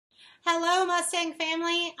Hello, Mustang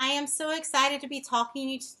family. I am so excited to be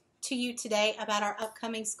talking to you today about our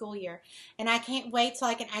upcoming school year, and I can't wait till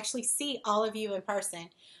I can actually see all of you in person.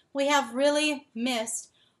 We have really missed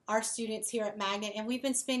our students here at Magnet, and we've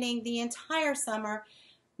been spending the entire summer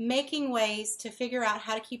making ways to figure out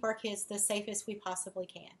how to keep our kids the safest we possibly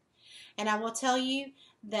can. And I will tell you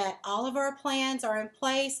that all of our plans are in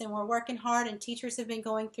place and we're working hard, and teachers have been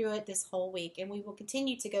going through it this whole week, and we will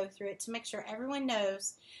continue to go through it to make sure everyone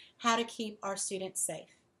knows how to keep our students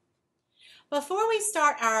safe. Before we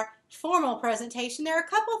start our formal presentation, there are a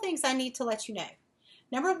couple of things I need to let you know.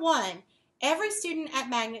 Number one, every student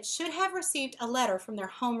at Magnet should have received a letter from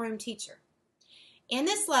their homeroom teacher. In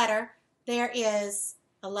this letter, there is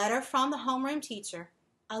a letter from the homeroom teacher,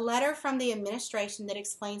 a letter from the administration that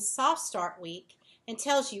explains Soft Start Week and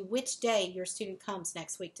tells you which day your student comes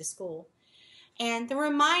next week to school, and the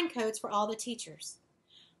remind codes for all the teachers.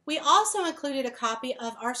 We also included a copy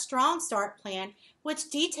of our Strong Start plan, which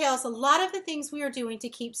details a lot of the things we are doing to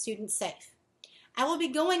keep students safe. I will be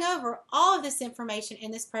going over all of this information in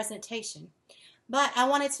this presentation, but I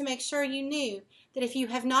wanted to make sure you knew that if you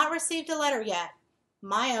have not received a letter yet,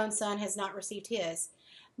 my own son has not received his,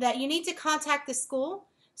 that you need to contact the school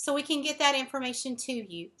so we can get that information to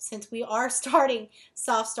you, since we are starting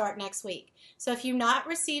Soft Start next week. So if you've not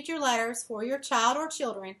received your letters for your child or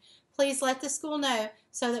children, please let the school know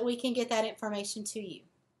so that we can get that information to you.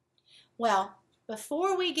 Well,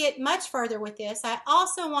 before we get much further with this, I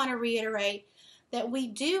also want to reiterate that we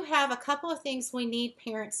do have a couple of things we need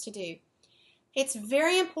parents to do. It's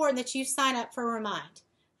very important that you sign up for Remind.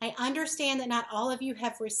 I understand that not all of you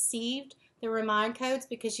have received the Remind codes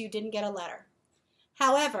because you didn't get a letter.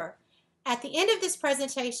 However, at the end of this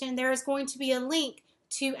presentation, there is going to be a link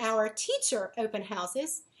to our teacher open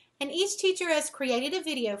houses, and each teacher has created a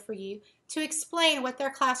video for you to explain what their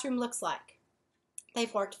classroom looks like.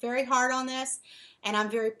 They've worked very hard on this, and I'm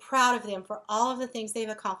very proud of them for all of the things they've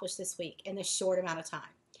accomplished this week in this short amount of time.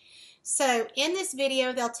 So in this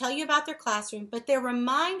video, they'll tell you about their classroom, but their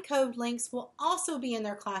Remind code links will also be in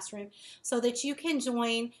their classroom so that you can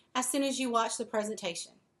join as soon as you watch the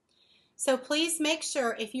presentation. So please make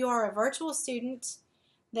sure, if you are a virtual student,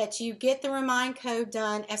 that you get the Remind code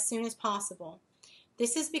done as soon as possible.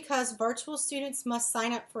 This is because virtual students must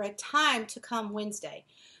sign up for a time to come Wednesday.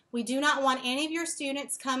 We do not want any of your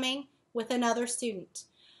students coming with another student,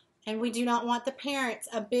 and we do not want the parents,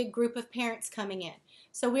 a big group of parents, coming in.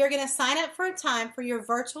 So we are going to sign up for a time for your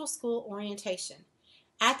virtual school orientation.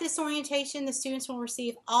 At this orientation, the students will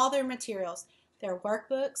receive all their materials, their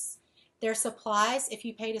workbooks, their supplies. If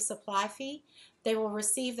you paid a supply fee, they will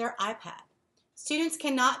receive their iPad. Students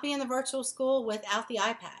cannot be in the virtual school without the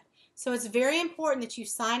iPad, so it's very important that you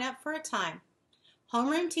sign up for a time.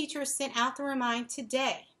 Homeroom teachers sent out the Remind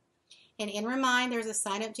today, and in Remind there's a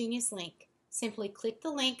Sign Up Genius link. Simply click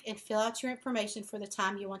the link and fill out your information for the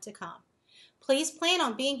time you want to come. Please plan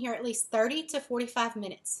on being here at least 30 to 45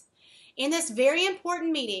 minutes. In this very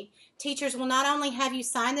important meeting, teachers will not only have you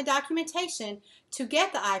sign the documentation to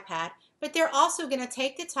get the iPad, but they're also going to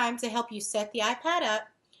take the time to help you set the iPad up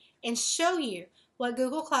and show you what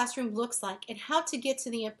Google Classroom looks like and how to get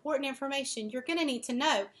to the important information you're going to need to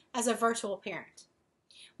know as a virtual parent.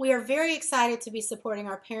 We are very excited to be supporting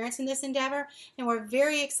our parents in this endeavor, and we're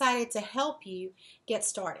very excited to help you get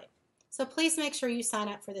started. So please make sure you sign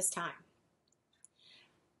up for this time.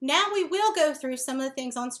 Now we will go through some of the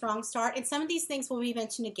things on Strong Start, and some of these things will be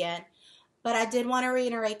mentioned again, but I did want to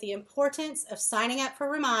reiterate the importance of signing up for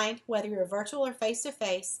Remind, whether you're virtual or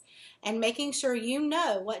face-to-face, and making sure you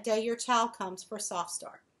know what day your child comes for Soft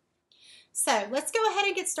Start. So let's go ahead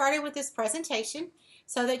and get started with this presentation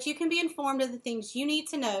so that you can be informed of the things you need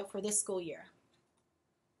to know for this school year.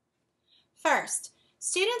 First,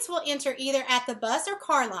 students will enter either at the bus or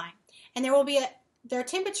car line, and their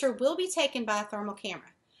temperature will be taken by a thermal camera.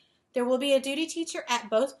 There will be a duty teacher at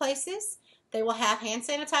both places. They will have hand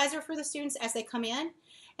sanitizer for the students as they come in,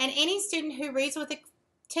 and any student who reads with a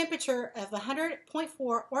temperature of 100.4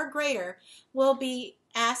 or greater will be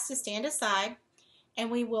asked to stand aside,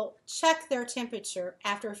 and we will check their temperature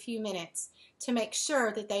after a few minutes to make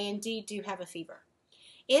sure that they indeed do have a fever.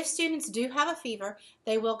 If students do have a fever,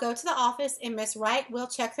 they will go to the office, and Ms. Wright will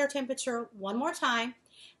check their temperature one more time,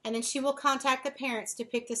 and then she will contact the parents to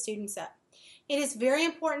pick the students up. It is very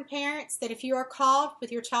important, parents, that if you are called with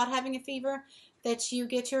your child having a fever, that you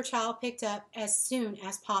get your child picked up as soon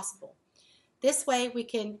as possible. This way we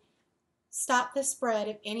can stop the spread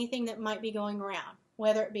of anything that might be going around,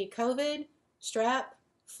 whether it be COVID, strep,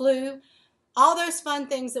 flu, all those fun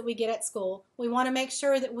things that we get at school. We want to make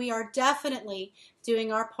sure that we are definitely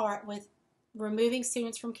doing our part with removing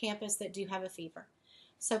students from campus that do have a fever.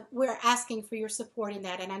 So we're asking for your support in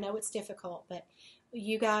that, and I know it's difficult, but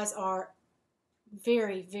you guys are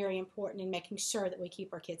very, very important in making sure that we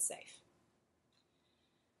keep our kids safe.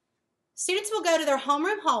 Students will go to their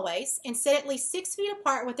homeroom hallways and sit at least 6 feet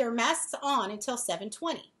apart with their masks on until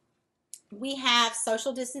 7:20. We have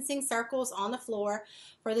social distancing circles on the floor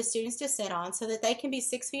for the students to sit on so that they can be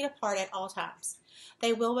 6 feet apart at all times.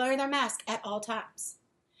 They will wear their mask at all times.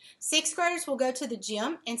 6th graders will go to the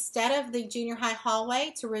gym instead of the junior high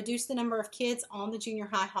hallway to reduce the number of kids on the junior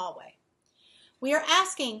high hallway. We are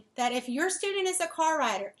asking that if your student is a car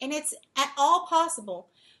rider and it's at all possible,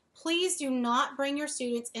 please do not bring your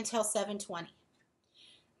students until 7:20.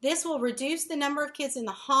 This will reduce the number of kids in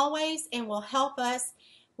the hallways and will help us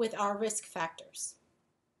with our risk factors.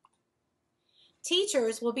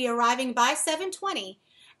 Teachers will be arriving by 7:20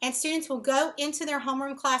 and students will go into their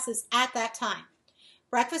homeroom classes at that time.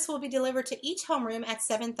 Breakfast will be delivered to each homeroom at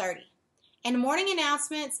 7:30. And morning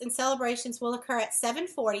announcements and celebrations will occur at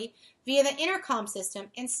 7:40 via the intercom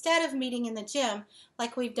system instead of meeting in the gym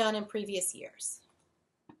like we've done in previous years.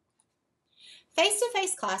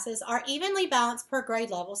 Face-to-face classes are evenly balanced per grade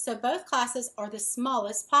level, so both classes are the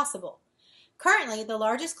smallest possible. Currently, the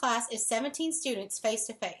largest class is 17 students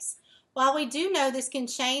face-to-face. While we do know this can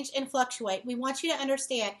change and fluctuate, we want you to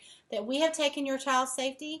understand that we have taken your child's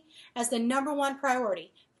safety as the #1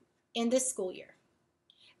 priority in this school year.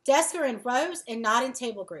 Desks are in rows and not in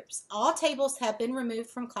table groups. All tables have been removed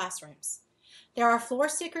from classrooms. There are floor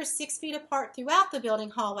stickers 6 feet apart throughout the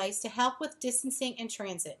building hallways to help with distancing and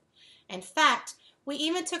transit. In fact, we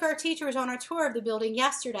even took our teachers on a tour of the building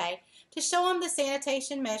yesterday to show them the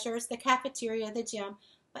sanitation measures, the cafeteria, the gym,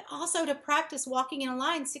 but also to practice walking in a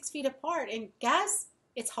line 6 feet apart. And guys,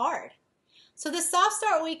 it's hard. So the Soft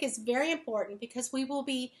Start Week is very important because we will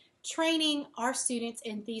be training our students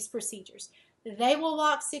in these procedures. They will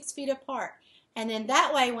walk 6 feet apart. And then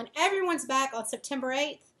that way, when everyone's back on September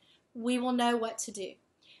 8th, we will know what to do.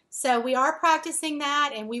 So we are practicing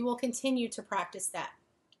that, and we will continue to practice that.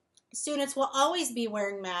 Students will always be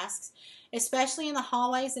wearing masks, especially in the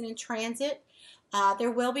hallways and in transit.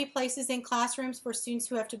 There will be places in classrooms for students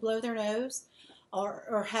who have to blow their nose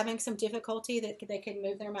or having some difficulty that they can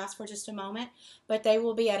move their mask for just a moment, but they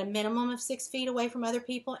will be at a minimum of 6 feet away from other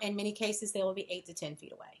people. In many cases, they will be 8 to 10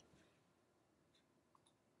 feet away.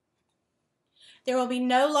 There will be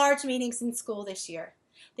no large meetings in school this year.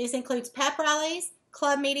 This includes pep rallies,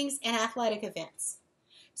 club meetings, and athletic events.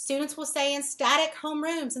 Students will stay in static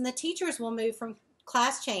homerooms, and the teachers will move from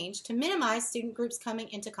class change to minimize student groups coming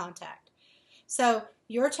into contact. So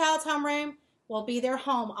your child's homeroom will be their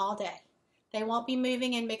home all day. They won't be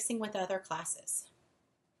moving and mixing with other classes.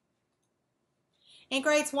 In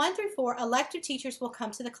grades 1 through 4, elective teachers will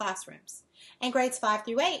come to the classrooms. In grades 5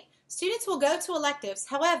 through 8, students will go to electives.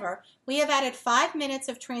 However, we have added 5 minutes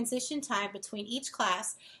of transition time between each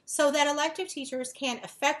class so that elective teachers can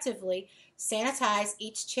effectively sanitize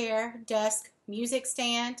each chair, desk, music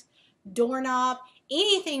stand, doorknob,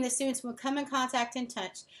 anything the students will come in contact and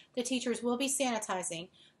touch. The teachers will be sanitizing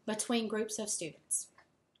between groups of students.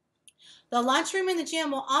 The lunchroom and the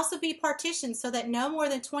gym will also be partitioned so that no more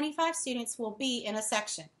than 25 students will be in a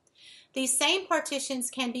section. These same partitions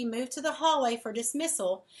can be moved to the hallway for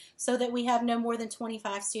dismissal so that we have no more than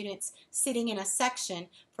 25 students sitting in a section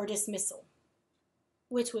for dismissal,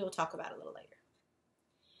 which we will talk about a little later.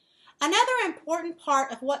 Another important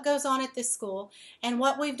part of what goes on at this school and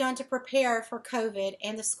what we've done to prepare for COVID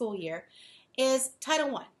and the school year is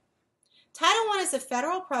Title I. Title I is a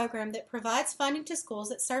federal program that provides funding to schools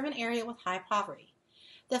that serve an area with high poverty.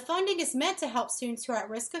 The funding is meant to help students who are at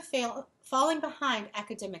risk of falling behind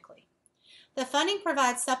academically. The funding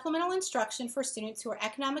provides supplemental instruction for students who are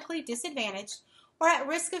economically disadvantaged or at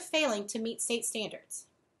risk of failing to meet state standards.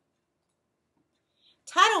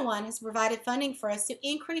 Title I has provided funding for us to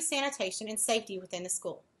increase sanitation and safety within the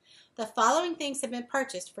school. The following things have been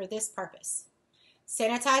purchased for this purpose: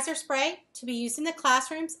 sanitizer spray to be used in the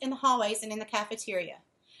classrooms, in the hallways, and in the cafeteria.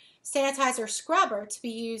 Sanitizer scrubber to be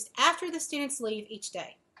used after the students leave each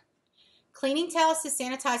day. Cleaning towels to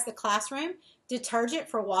sanitize the classroom, detergent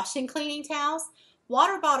for washing cleaning towels,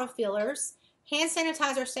 water bottle fillers, hand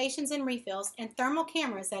sanitizer stations and refills, and thermal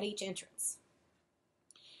cameras at each entrance.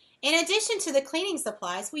 In addition to the cleaning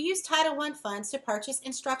supplies, we use Title I funds to purchase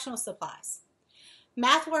instructional supplies.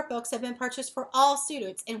 Math workbooks have been purchased for all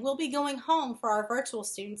students and will be going home for our virtual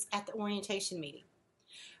students at the orientation meeting.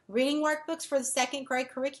 Reading workbooks for the 2nd grade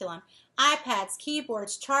curriculum, iPads,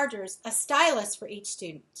 keyboards, chargers, a stylus for each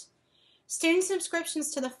student. Student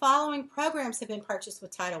subscriptions to the following programs have been purchased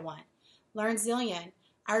with Title I: Learn Zillion,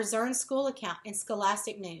 our Zern School account, and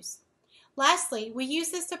Scholastic News. Lastly, we use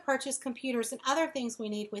this to purchase computers and other things we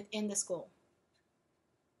need within the school.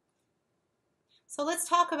 So let's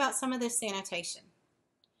talk about some of this sanitation.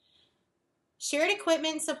 Shared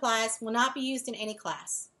equipment and supplies will not be used in any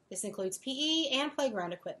class. This includes PE and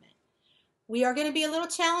playground equipment. We are going to be a little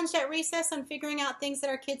challenged at recess on figuring out things that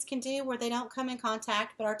our kids can do where they don't come in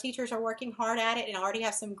contact, but our teachers are working hard at it and already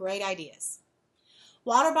have some great ideas.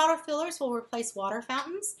 Water bottle fillers will replace water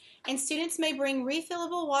fountains, and students may bring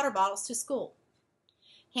refillable water bottles to school.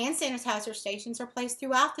 Hand sanitizer stations are placed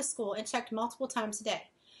throughout the school and checked multiple times a day.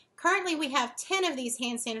 Currently, we have 10 of these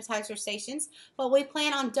hand sanitizer stations, but we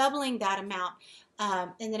plan on doubling that amount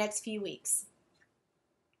in the next few weeks.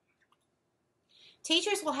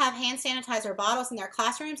 Teachers will have hand sanitizer bottles in their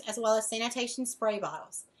classrooms as well as sanitation spray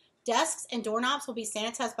bottles. Desks and doorknobs will be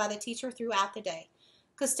sanitized by the teacher throughout the day.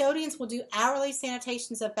 Custodians will do hourly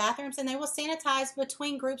sanitations of bathrooms, and they will sanitize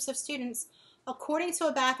between groups of students according to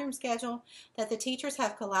a bathroom schedule that the teachers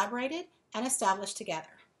have collaborated and established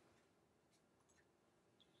together.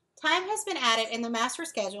 Time has been added in the master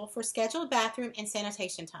schedule for scheduled bathroom and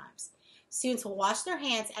sanitation times. Students will wash their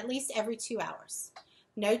hands at least every 2 hours.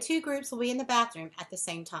 No two groups will be in the bathroom at the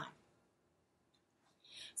same time.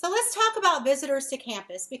 So let's talk about visitors to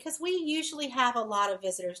campus, because we usually have a lot of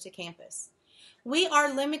visitors to campus. We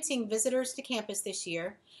are limiting visitors to campus this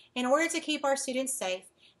year in order to keep our students safe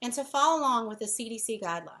and to follow along with the CDC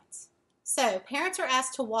guidelines. So parents are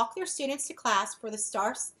asked to walk their students to class for the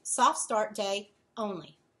soft start day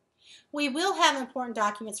only. We will have important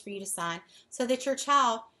documents for you to sign so that your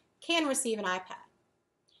child can receive an iPad.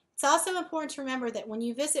 It's also important to remember that when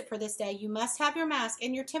you visit for this day, you must have your mask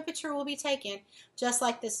and your temperature will be taken just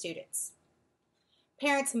like the students.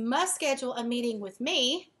 Parents must schedule a meeting with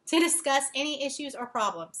me to discuss any issues or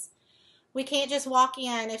problems. We can't just walk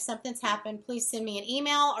in. If something's happened, please send me an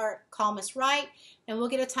email or call Ms. Wright and we'll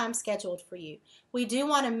get a time scheduled for you. We do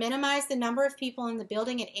want to minimize the number of people in the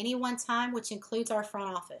building at any one time, which includes our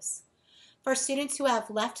front office. For students who have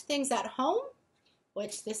left things at home,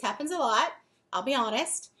 which this happens a lot, I'll be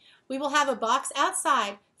honest, we will have a box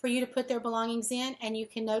outside for you to put their belongings in, and you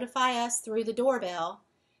can notify us through the doorbell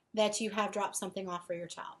that you have dropped something off for your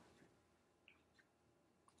child.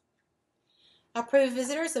 Approved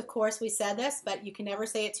visitors, of course, we said this, but you can never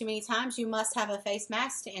say it too many times. You must have a face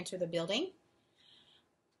mask to enter the building.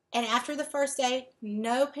 And after the first day,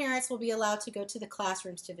 no parents will be allowed to go to the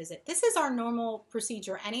classrooms to visit. This is our normal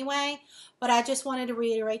procedure anyway, but I just wanted to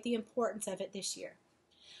reiterate the importance of it this year.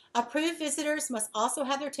 Approved visitors must also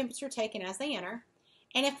have their temperature taken as they enter.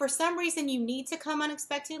 And if for some reason you need to come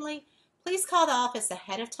unexpectedly, please call the office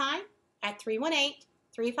ahead of time at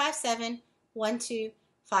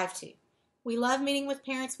 318-357-1252. We love meeting with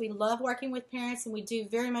parents. We love working with parents, and we do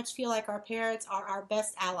very much feel like our parents are our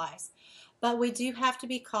best allies. But we do have to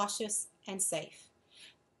be cautious and safe.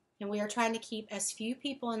 And we are trying to keep as few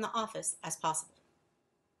people in the office as possible.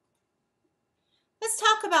 Let's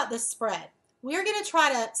talk about the spread. We're going to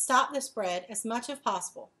try to stop the spread as much as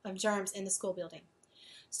possible of germs in the school building.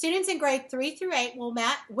 Students in grade 3 through 8 will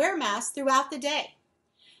wear masks throughout the day.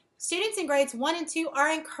 Students in grades 1 and 2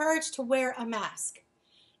 are encouraged to wear a mask.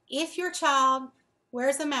 If your child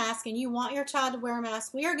wears a mask and you want your child to wear a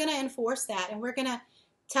mask, we are going to enforce that, and we're going to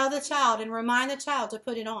tell the child and remind the child to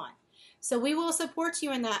put it on. So we will support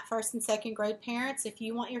you in that, first and second grade parents. If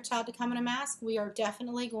you want your child to come in a mask, we are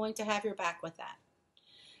definitely going to have your back with that.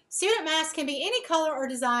 Student masks can be any color or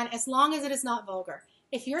design as long as it is not vulgar.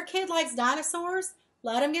 If your kid likes dinosaurs,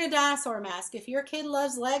 let them get a dinosaur mask. If your kid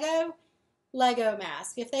loves Lego, Lego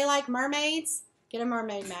mask. If they like mermaids, get a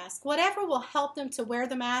mermaid mask. Whatever will help them to wear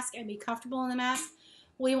the mask and be comfortable in the mask,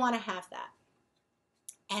 we want to have that.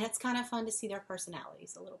 And it's kind of fun to see their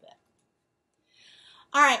personalities a little bit.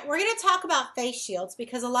 All right, we're going to talk about face shields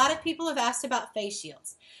because a lot of people have asked about face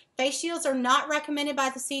shields. Face shields are not recommended by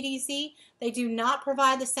the CDC. They do not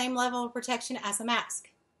provide the same level of protection as a mask.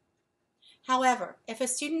 However, if a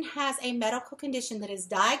student has a medical condition that is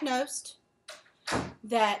diagnosed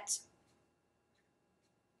that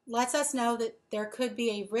lets us know that there could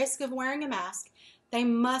be a risk of wearing a mask, they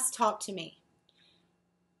must talk to me.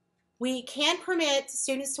 We can permit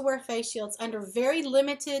students to wear face shields under very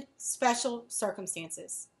limited special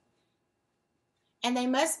circumstances. And they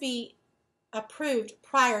must be approved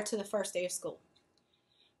prior to the first day of school.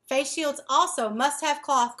 Face shields also must have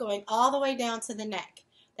cloth going all the way down to the neck.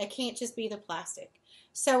 They can't just be the plastic.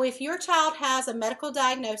 So if your child has a medical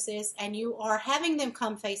diagnosis and you are having them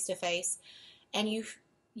come face to face and you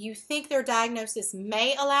think their diagnosis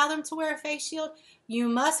may allow them to wear a face shield, you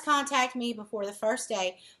must contact me before the first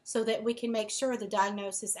day so that we can make sure the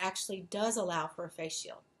diagnosis actually does allow for a face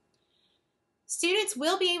shield. Students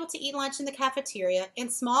will be able to eat lunch in the cafeteria in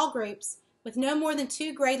small groups with no more than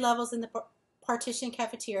 2 grade levels in the partition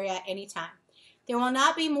cafeteria at any time. There will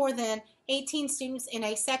not be more than 18 students in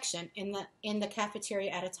a section in the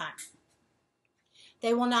cafeteria at a time.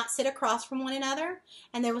 They will not sit across from one another,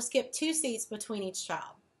 and they will skip 2 seats between each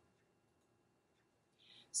child.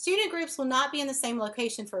 Student groups will not be in the same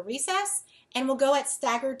location for recess and will go at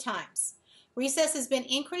staggered times. Recess has been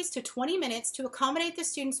increased to 20 minutes to accommodate the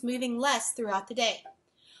students moving less throughout the day.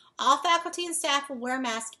 All faculty and staff will wear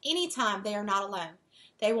masks anytime they are not alone.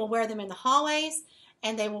 They will wear them in the hallways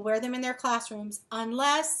and they will wear them in their classrooms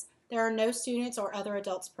unless there are no students or other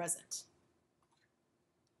adults present.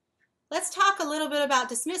 Let's talk a little bit about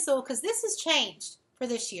dismissal because this has changed for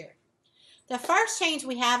this year. The first change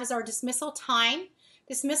we have is our dismissal time.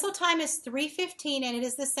 Dismissal time is 3:15 and it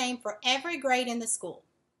is the same for every grade in the school.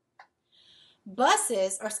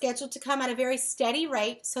 Buses are scheduled to come at a very steady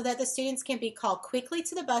rate so that the students can be called quickly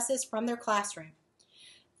to the buses from their classroom.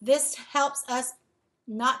 This helps us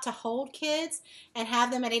not to hold kids and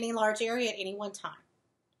have them at any large area at any one time.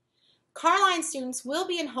 Car line students will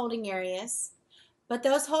be in holding areas, but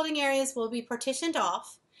those holding areas will be partitioned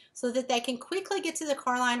off so that they can quickly get to the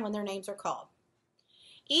car line when their names are called.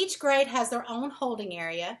 Each grade has their own holding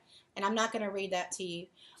area, and I'm not going to read that to you,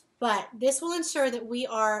 but this will ensure that we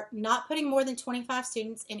are not putting more than 25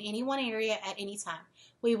 students in any one area at any time.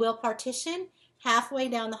 We will partition halfway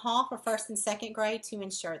down the hall for first and second grade to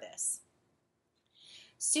ensure this.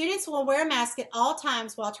 Students will wear a mask at all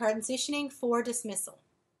times while transitioning for dismissal.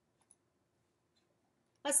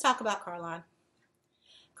 Let's talk about car line.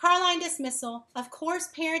 Car line dismissal. Of course,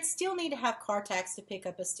 parents still need to have car tags to pick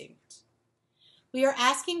up a student. We are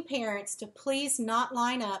asking parents to please not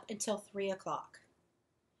line up until 3 o'clock.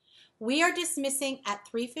 We are dismissing at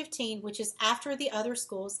 3:15, which is after the other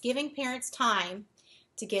schools, giving parents time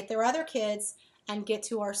to get their other kids and get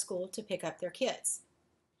to our school to pick up their kids.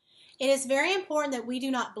 It is very important that we do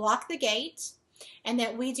not block the gate and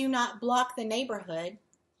that we do not block the neighborhood.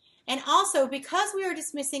 And also, because we are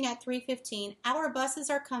dismissing at 3:15, our buses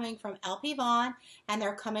are coming from LP Vaughn and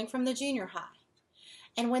they're coming from the junior high.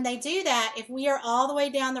 And when they do that, if we are all the way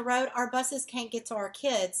down the road, our buses can't get to our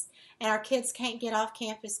kids, and our kids can't get off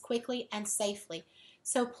campus quickly and safely.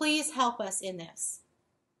 So please help us in this.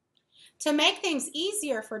 To make things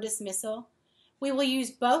easier for dismissal, we will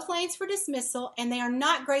use both lanes for dismissal, and they are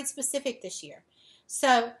not grade specific this year.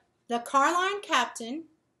 So the car line captain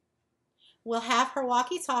will have her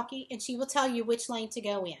walkie-talkie, and she will tell you which lane to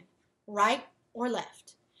go in, right or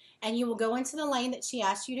left. And you will go into the lane that she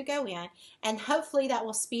asked you to go in, and hopefully that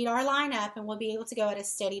will speed our line up and we'll be able to go at a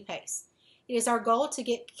steady pace. It is our goal to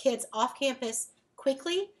get kids off campus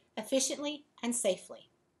quickly, efficiently, and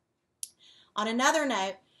safely. On another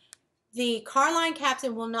note, the car line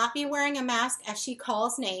captain will not be wearing a mask as she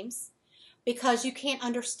calls names because you can't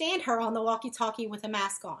understand her on the walkie-talkie with a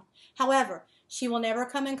mask on. However, she will never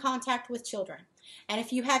come in contact with children. And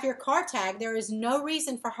if you have your car tag, there is no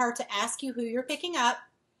reason for her to ask you who you're picking up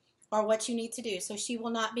or what you need to do. So she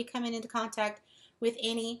will not be coming into contact with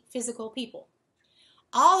any physical people.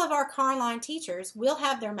 All of our car line teachers will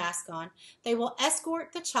have their mask on. They will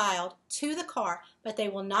escort the child to the car, but they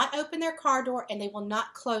will not open their car door and they will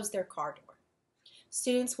not close their car door.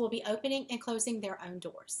 Students will be opening and closing their own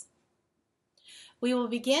doors. We will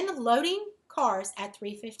begin loading cars at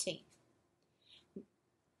 3:15.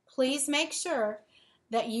 Please make sure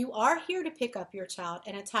that you are here to pick up your child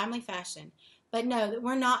in a timely fashion. But know that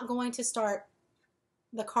we're not going to start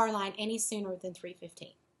the car line any sooner than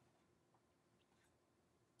 3:15.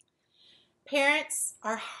 Parents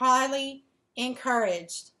are highly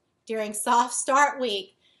encouraged during soft start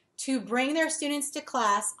week to bring their students to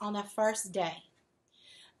class on the first day.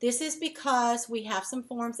 This is because we have some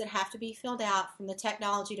forms that have to be filled out from the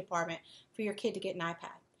technology department for your kid to get an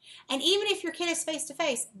iPad. And even if your kid is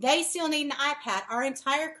face-to-face, they still need an iPad. Our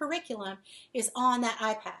entire curriculum is on that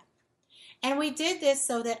iPad. And we did this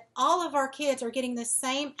so that all of our kids are getting the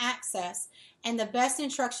same access and the best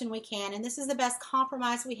instruction we can. And this is the best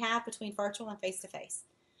compromise we have between virtual and face-to-face.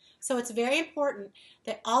 So it's very important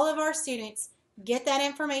that all of our students get that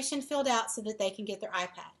information filled out so that they can get their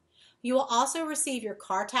iPad. You will also receive your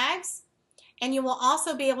car tags, and you will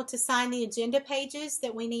also be able to sign the agenda pages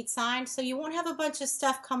that we need signed, so you won't have a bunch of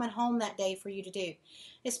stuff coming home that day for you to do,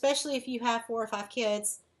 especially if you have 4 or 5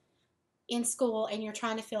 kids in school and you're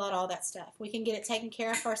trying to fill out all that stuff. We can get it taken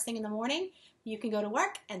care of first thing in the morning. You can go to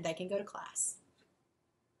work and they can go to class.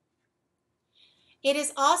 It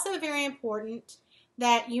is also very important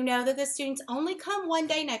that you know that the students only come one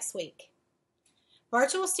day next week.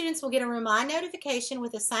 Virtual students will get a remind notification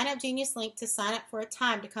with a Sign Up Genius link to sign up for a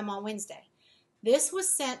time to come on Wednesday. This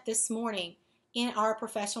was sent this morning in our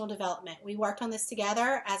professional development. We worked on this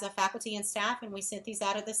together as a faculty and staff, and we sent these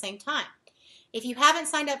out at the same time. If you haven't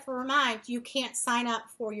signed up for Remind, you can't sign up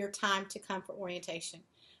for your time to come for orientation.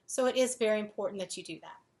 So it is very important that you do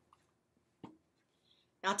that.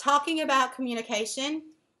 Now, talking about communication,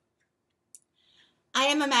 I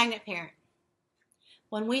am a magnet parent.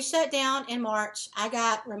 When we shut down in March, I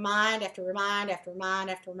got remind after remind after remind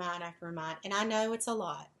after remind after remind, and I know it's a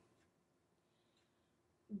lot.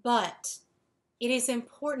 But it is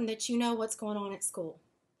important that you know what's going on at school.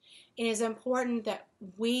 It is important that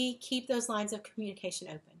we keep those lines of communication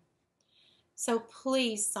open. So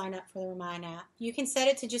please sign up for the Remind app. You can set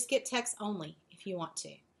it to just get text only if you want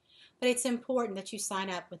to, but it's important that you sign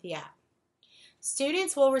up with the app.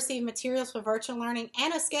 Students will receive materials for virtual learning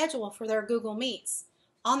and a schedule for their Google Meets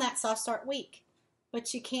on that Soft Start week,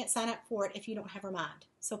 but you can't sign up for it if you don't have Remind,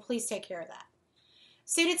 so please take care of that.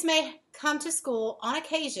 Students may come to school on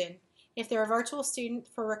occasion if they're a virtual student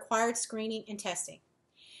for required screening and testing.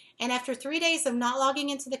 And after 3 days of not logging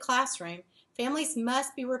into the classroom, families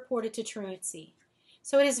must be reported to truancy.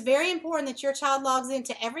 So it is very important that your child logs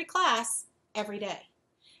into every class every day.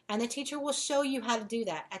 And the teacher will show you how to do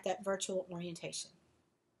that at that virtual orientation.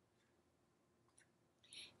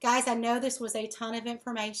 Guys, I know this was a ton of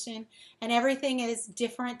information and everything is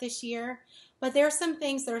different this year, but there are some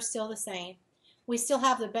things that are still the same. We still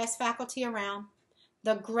have the best faculty around,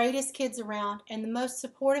 the greatest kids around, and the most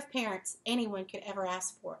supportive parents anyone could ever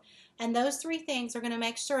ask for. And those 3 things are going to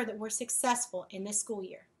make sure that we're successful in this school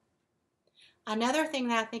year. Another thing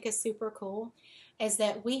that I think is super cool is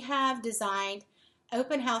that we have designed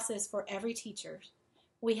open houses for every teacher.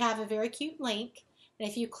 We have a very cute link, and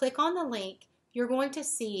if you click on the link, you're going to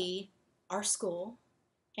see our school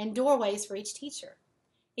and doorways for each teacher.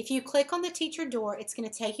 If you click on the teacher door, it's going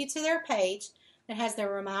to take you to their page that has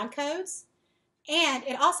their Remind codes, and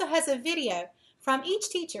it also has a video from each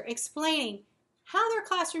teacher explaining how their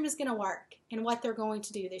classroom is going to work and what they're going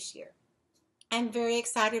to do this year. I'm very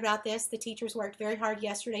excited about this. The teachers worked very hard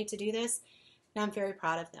yesterday to do this, and I'm very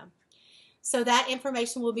proud of them. So that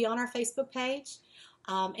information will be on our Facebook page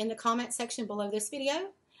in the comment section below this video,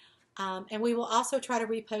 and we will also try to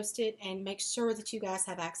repost it and make sure that you guys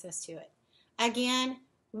have access to it. Again,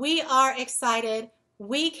 we are excited.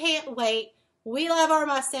 We can't wait. We love our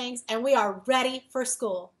Mustangs, and we are ready for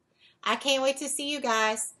school. I can't wait to see you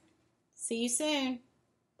guys. See you soon.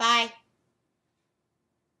 Bye.